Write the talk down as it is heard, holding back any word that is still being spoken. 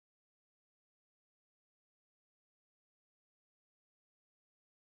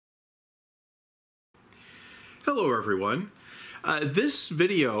Hello everyone. This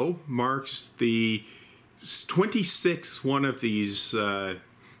video marks the 26th one of these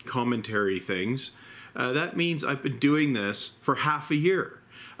commentary things. That means I've been doing this for half a year.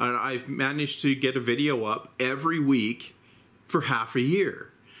 I've managed to get a video up every week for half a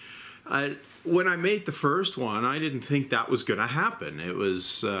year. When I made the first one, I didn't think that was going to happen. It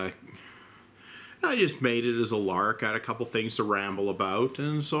was... I just made it as a lark. I had a couple things to ramble about,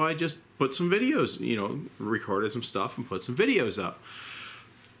 and so I just put some videos, recorded some stuff and put some videos up.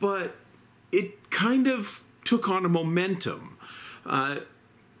 But it kind of took on a momentum. I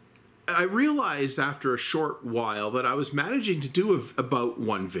realized after a short while that I was managing to do about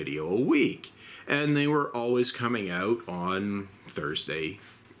one video a week, and they were always coming out on Thursday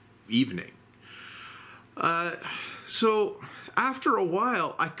evening. So after a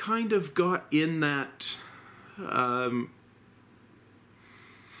while, I kind of got in that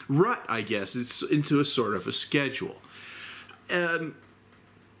rut, I guess. It's into a sort of a schedule. And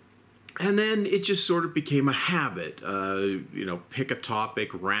then it just sort of became a habit. Pick a topic,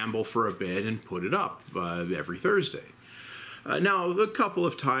 ramble for a bit, and put it up every Thursday. Now, a couple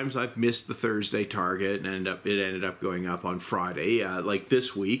of times I've missed the Thursday target, and it ended up going up on Friday. Like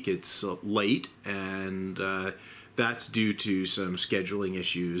this week, it's late, and that's due to some scheduling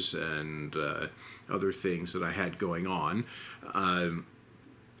issues and other things that I had going on.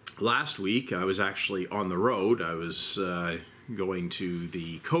 Last week, I was actually on the road. I was going to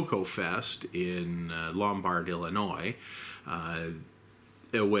the Cocoa Fest in Lombard, Illinois,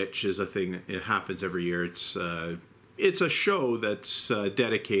 which is a thing that it happens every year. It's a show that's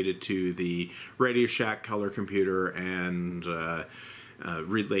dedicated to the Radio Shack color computer and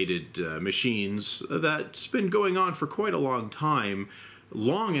related machines that's been going on for quite a long time,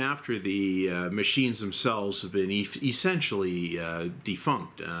 long after the machines themselves have been essentially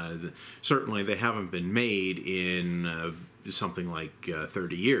defunct. Certainly they haven't been made in something like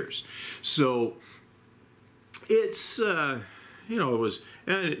 30 years. So it's, it was,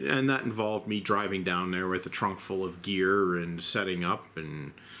 and that involved me driving down there with a trunk full of gear and setting up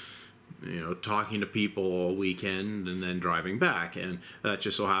and talking to people all weekend and then driving back. And that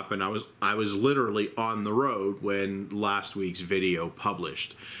just so happened I was literally on the road when last week's video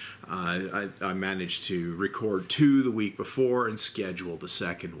published. I managed to record 2 the week before and schedule the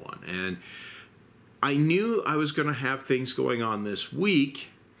second one. And I knew I was going to have things going on this week,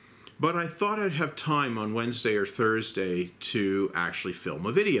 but I thought I'd have time on Wednesday or Thursday to actually film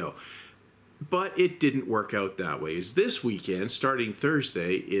a video. But it didn't work out that way. This weekend, starting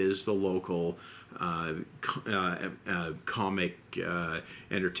Thursday, is the local comic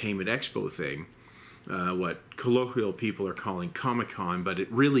entertainment expo thing. What colloquial people are calling Comic-Con, but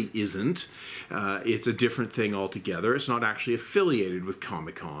it really isn't. It's a different thing altogether. It's not actually affiliated with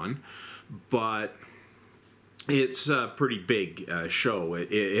Comic-Con, but it's a pretty big show.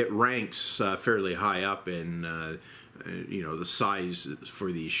 It ranks fairly high up in the size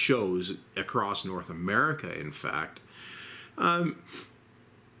for these shows across North America, in fact.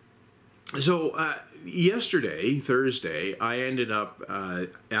 Yesterday, Thursday, I ended up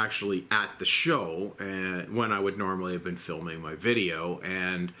actually at the show when I would normally have been filming my video,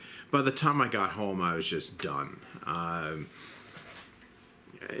 and by the time I got home, I was just done.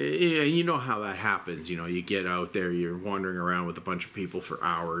 You know how that happens. You get out there, you're wandering around with a bunch of people for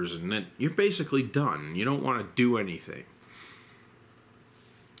hours, and then you're basically done. You don't want to do anything.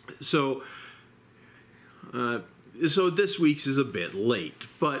 So this week's is a bit late,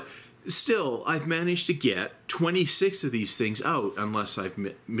 but still, I've managed to get 26 of these things out, unless I've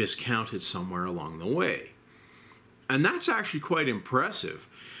miscounted somewhere along the way. And that's actually quite impressive,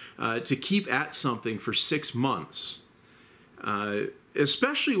 to keep at something for 6 months.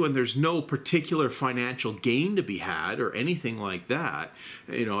 Especially when there's no particular financial gain to be had or anything like that.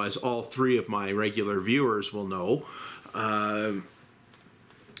 As all 3 of my regular viewers will know,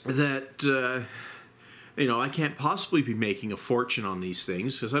 that I can't possibly be making a fortune on these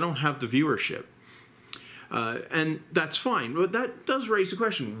things because I don't have the viewership. And that's fine, but that does raise the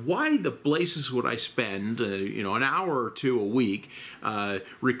question, why the blazes would I spend an hour or 2 a week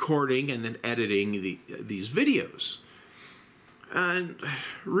recording and then editing these videos? And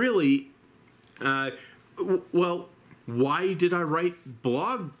really, well, why did I write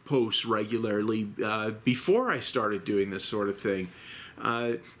blog posts regularly before I started doing this sort of thing?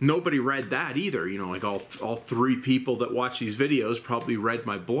 Nobody read that either. Like all 3 people that watch these videos probably read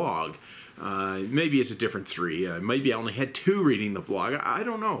my blog. Maybe it's a different 3. Maybe I only had 2 reading the blog. I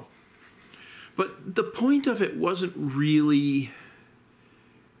don't know. But the point of it wasn't really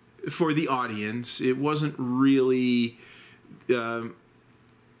for the audience. It wasn't really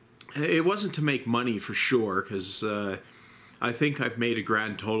It wasn't to make money for sure, because I think I've made a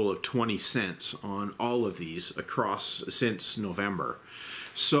grand total of 20 cents on all of these across since November.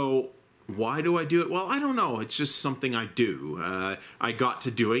 So why do I do it? Well, I don't know. It's just something I do. I got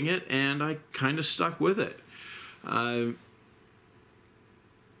to doing it, and I kind of stuck with it.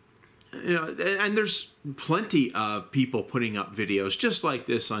 You know, and there's plenty of people putting up videos just like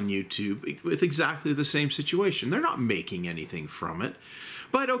this on YouTube with exactly the same situation. They're not making anything from it,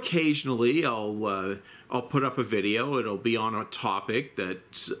 but occasionally I'll put up a video. It'll be on a topic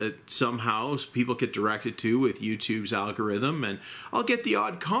that somehow people get directed to with YouTube's algorithm, and I'll get the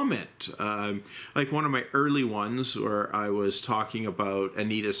odd comment. Like one of my early ones where I was talking about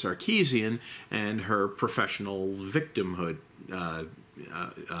Anita Sarkeesian and her professional victimhood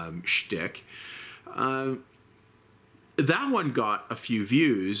shtick. That one got a few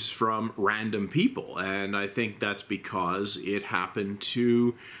views from random people, and I think that's because it happened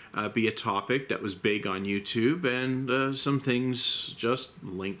to be a topic that was big on YouTube, and some things just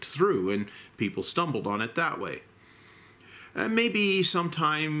linked through, and people stumbled on it that way. Maybe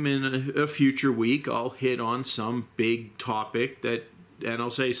sometime in a future week I'll hit on some big topic and I'll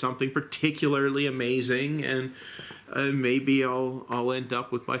say something particularly amazing, and maybe I'll end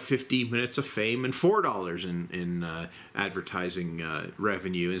up with my 15 minutes of fame and $4 in advertising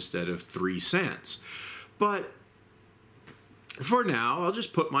revenue instead of 3 cents. But for now, I'll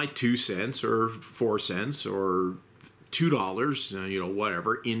just put my 2 cents or 4 cents or $2, you know,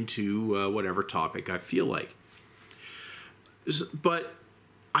 whatever, into whatever topic I feel like. But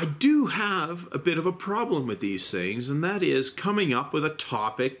I do have a bit of a problem with these things, and that is coming up with a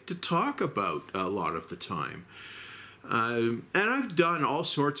topic to talk about a lot of the time. And I've done all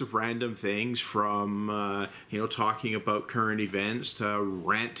sorts of random things, from you know, talking about current events to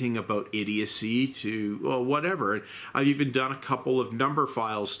ranting about idiocy to, well, whatever. I've even done a couple of number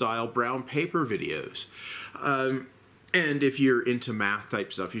file style brown paper videos. And if you're into math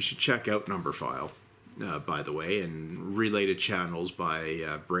type stuff, you should check out Number File, by the way, and related channels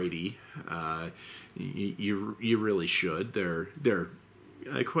by Brady. You really should. They're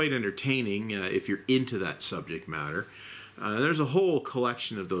quite entertaining if you're into that subject matter. There's a whole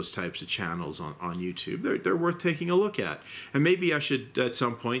collection of those types of channels on YouTube. They're worth taking a look at. And maybe I should at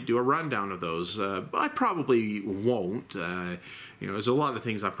some point do a rundown of those. I probably won't. You know, there's a lot of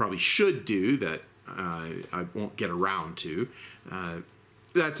things I probably should do that I won't get around to.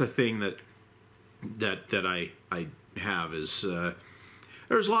 That's a thing that I have is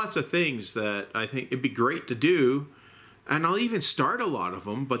there's lots of things that I think it'd be great to do, and I'll even start a lot of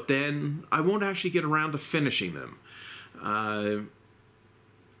them, but then I won't actually get around to finishing them.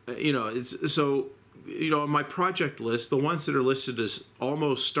 You know, so, you know, on my project list, the ones that are listed as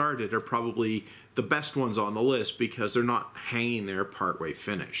almost started are probably the best ones on the list because they're not hanging there partway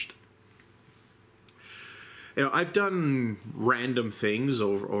finished. You know, I've done random things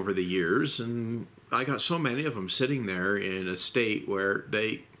over the years, and I got so many of them sitting there in a state where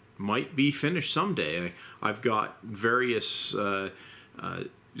they might be finished someday. I've got various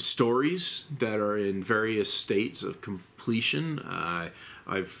stories that are in various states of completion.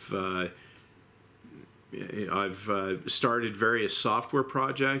 I've started various software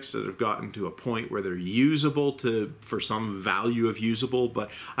projects that have gotten to a point where they're usable for some value of usable, but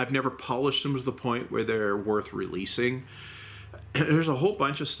I've never polished them to the point where they're worth releasing. There's a whole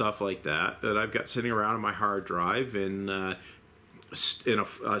bunch of stuff like that I've got sitting around on my hard drive in a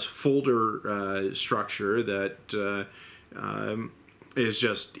folder structure that is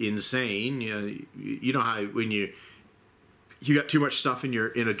just insane. You know how when you got too much stuff in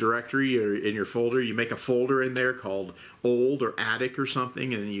a directory or in your folder, you make a folder in there called old or attic or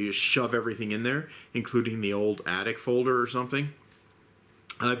something, and you just shove everything in there, including the old attic folder or something.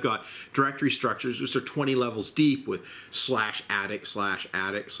 I've got directory structures which are 20 levels deep with /attic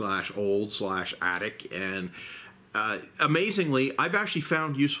 /old /attic, and amazingly, I've actually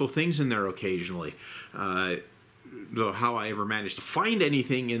found useful things in there occasionally. Though how I ever managed to find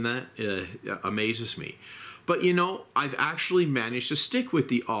anything in that amazes me. But, you know, I've actually managed to stick with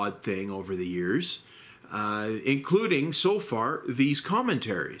the odd thing over the years, including, so far, these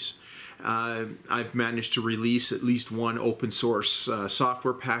commentaries. I've managed to release at least one open source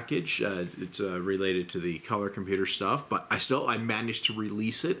software package. It's related to the color computer stuff, but I managed to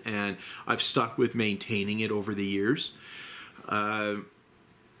release it, and I've stuck with maintaining it over the years.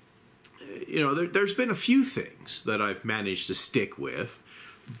 You know, there's been a few things that I've managed to stick with,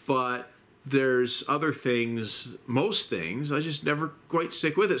 but there's other things, most things, I just never quite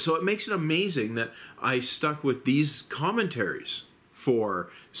stick with it. So it makes it amazing that I stuck with these commentaries for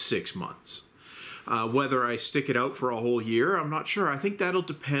 6 months. Whether I stick it out for a whole year, I'm not sure. I think that'll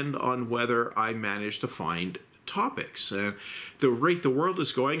depend on whether I manage to find topics. The rate the world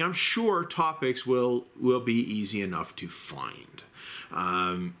is going, I'm sure topics will be easy enough to find.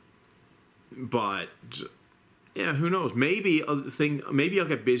 But yeah, who knows? Maybe I'll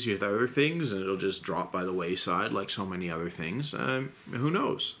get busy with other things and it'll just drop by the wayside like so many other things. Who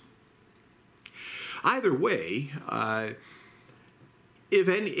knows? Either way,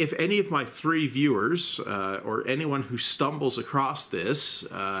 if any of my 3 viewers or anyone who stumbles across this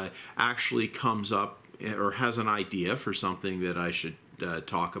actually comes up or has an idea for something that I should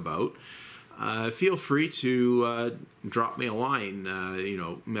talk about, feel free to drop me a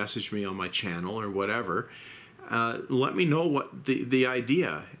line, message me on my channel or whatever. Let me know what the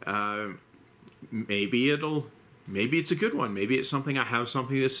idea. Maybe it's a good one. Maybe it's something I have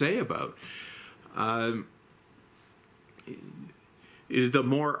something to say about. The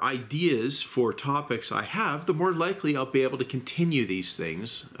more ideas for topics I have, the more likely I'll be able to continue these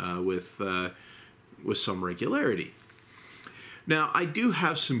things with some regularity. Now, I do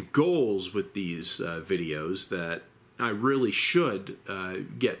have some goals with these videos that I really should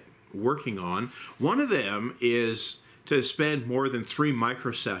get working on. One of them is to spend more than 3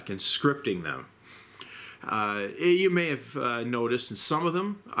 microseconds scripting them. You may have noticed in some of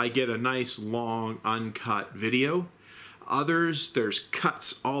them, I get a nice long uncut video. Others, there's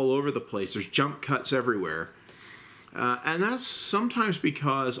cuts all over the place. There's jump cuts everywhere. And that's sometimes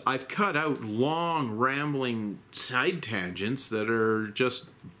because I've cut out long, rambling side tangents that are just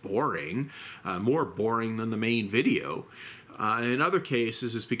boring, more boring than the main video. In other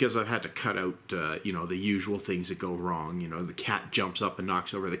cases, it's because I've had to cut out, the usual things that go wrong. The cat jumps up and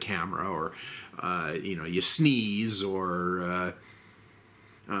knocks over the camera, or, you sneeze, or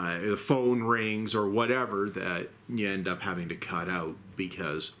the phone rings, or whatever that you end up having to cut out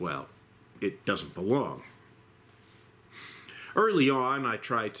because, well, it doesn't belong. Early on, I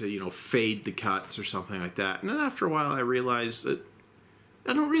tried to, fade the cuts or something like that. And then after a while, I realized that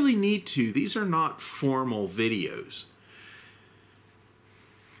I don't really need to. These are not formal videos.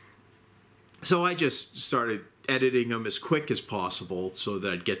 So I just started editing them as quick as possible so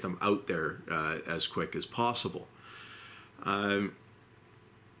that I'd get them out there as quick as possible. I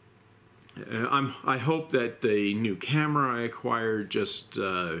hope that the new camera I acquired just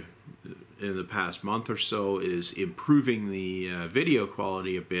in the past month or so is improving the video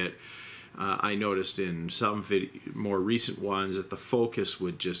quality a bit. I noticed in some more recent ones that the focus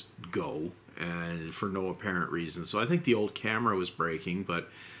would just go, and for no apparent reason. So I think the old camera was breaking, but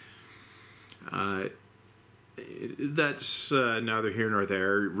that's neither here nor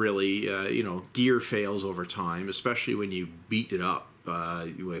there, really. Gear fails over time, especially when you beat it up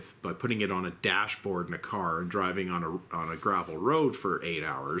by putting it on a dashboard in a car and driving on a gravel road for 8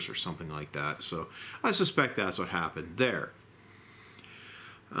 hours or something like that. So I suspect that's what happened there.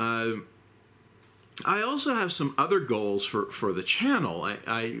 I also have some other goals for the channel.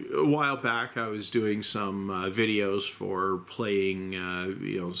 A while back I was doing some videos for playing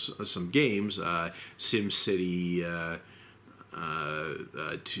some games, SimCity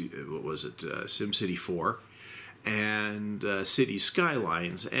SimCity 4 and City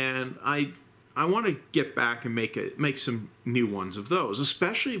Skylines, and I want to get back and make some new ones of those,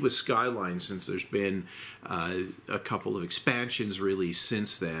 especially with Skylines, since there's been a couple of expansions released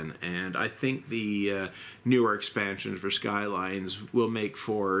since then, and I think the newer expansions for Skylines will make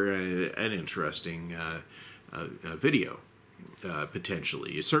for an interesting video,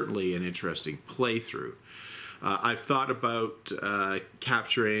 potentially. Certainly an interesting playthrough. I've thought about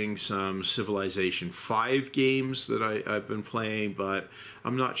capturing some Civilization 5 games that I've been playing, but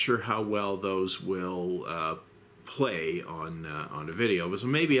I'm not sure how well those will play on a video. But so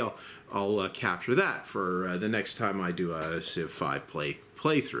maybe I'll capture that for the next time I do a Civ 5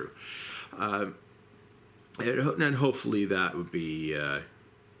 playthrough, and hopefully that would be.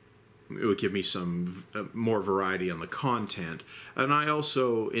 It would give me some more variety on the content. And I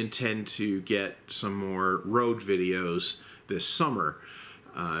also intend to get some more road videos this summer,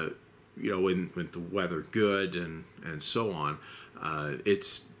 when the weather good and so on.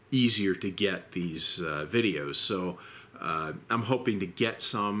 It's easier to get these videos. So I'm hoping to get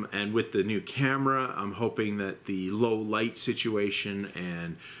some, and with the new camera, I'm hoping that the low light situation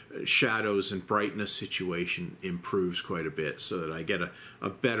and shadows and brightness situation improves quite a bit so that I get a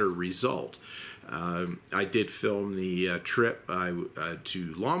better result. I did film the trip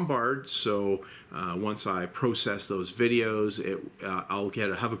to Lombard, so once I process those videos, I'll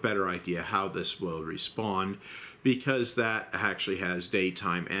have a better idea how this will respond, because that actually has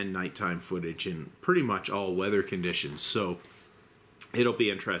daytime and nighttime footage in pretty much all weather conditions, so it'll be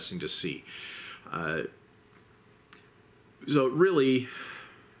interesting to see. So really,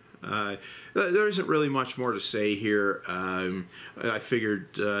 there isn't really much more to say here. I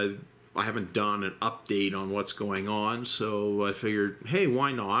figured I haven't done an update on what's going on, so I figured, hey,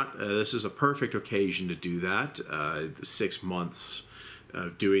 why not? This is a perfect occasion to do that. The 6 months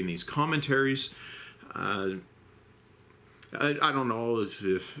of doing these commentaries. I don't know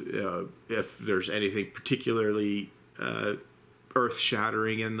if there's anything particularly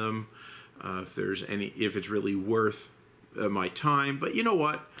earth-shattering in them, if it's really worth my time. But you know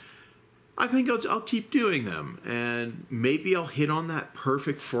what? I think I'll keep doing them, and maybe I'll hit on that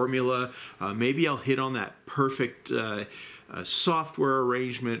perfect formula. Maybe I'll hit on that perfect software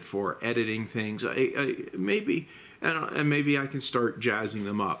arrangement for editing things. Maybe, and maybe I can start jazzing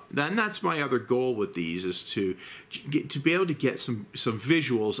them up. And that's my other goal with these, is to be able to get some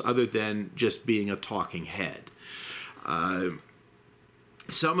visuals other than just being a talking head.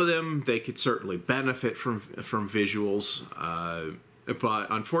 Some of them, they could certainly benefit from visuals. But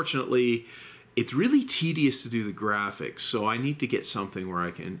unfortunately, it's really tedious to do the graphics, so I need to get something where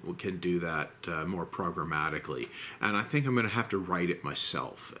I can do that more programmatically. And I think I'm going to have to write it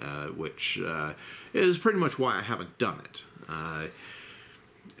myself, which is pretty much why I haven't done it.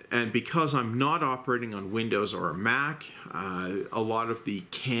 And because I'm not operating on Windows or a Mac, a lot of the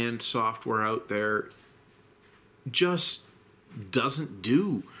canned software out there just doesn't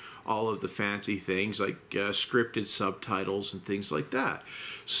do all of the fancy things like scripted subtitles and things like that.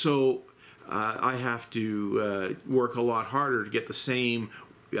 So I have to work a lot harder to get the same,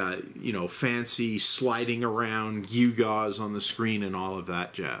 fancy sliding around gewgaws on the screen and all of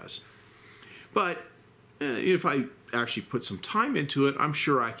that jazz. But if I actually put some time into it, I'm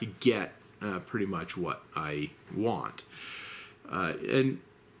sure I could get pretty much what I want. And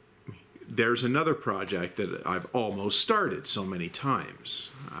there's another project that I've almost started so many times.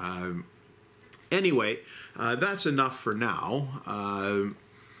 Anyway, that's enough for now.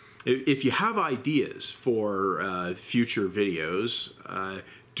 If you have ideas for future videos,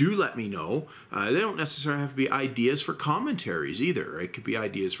 do let me know. They don't necessarily have to be ideas for commentaries either. It could be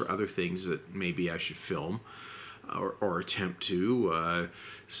ideas for other things that maybe I should film or attempt to.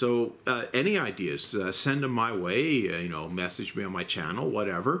 So any ideas, send them my way. Message me on my channel,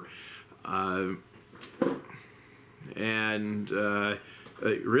 whatever.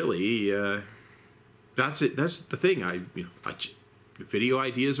 Really, that's it. That's the thing. Video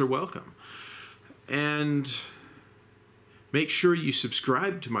ideas are welcome. And make sure you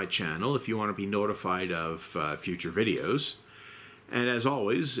subscribe to my channel if you want to be notified of future videos. And as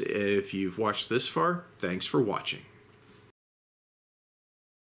always, if you've watched this far, thanks for watching.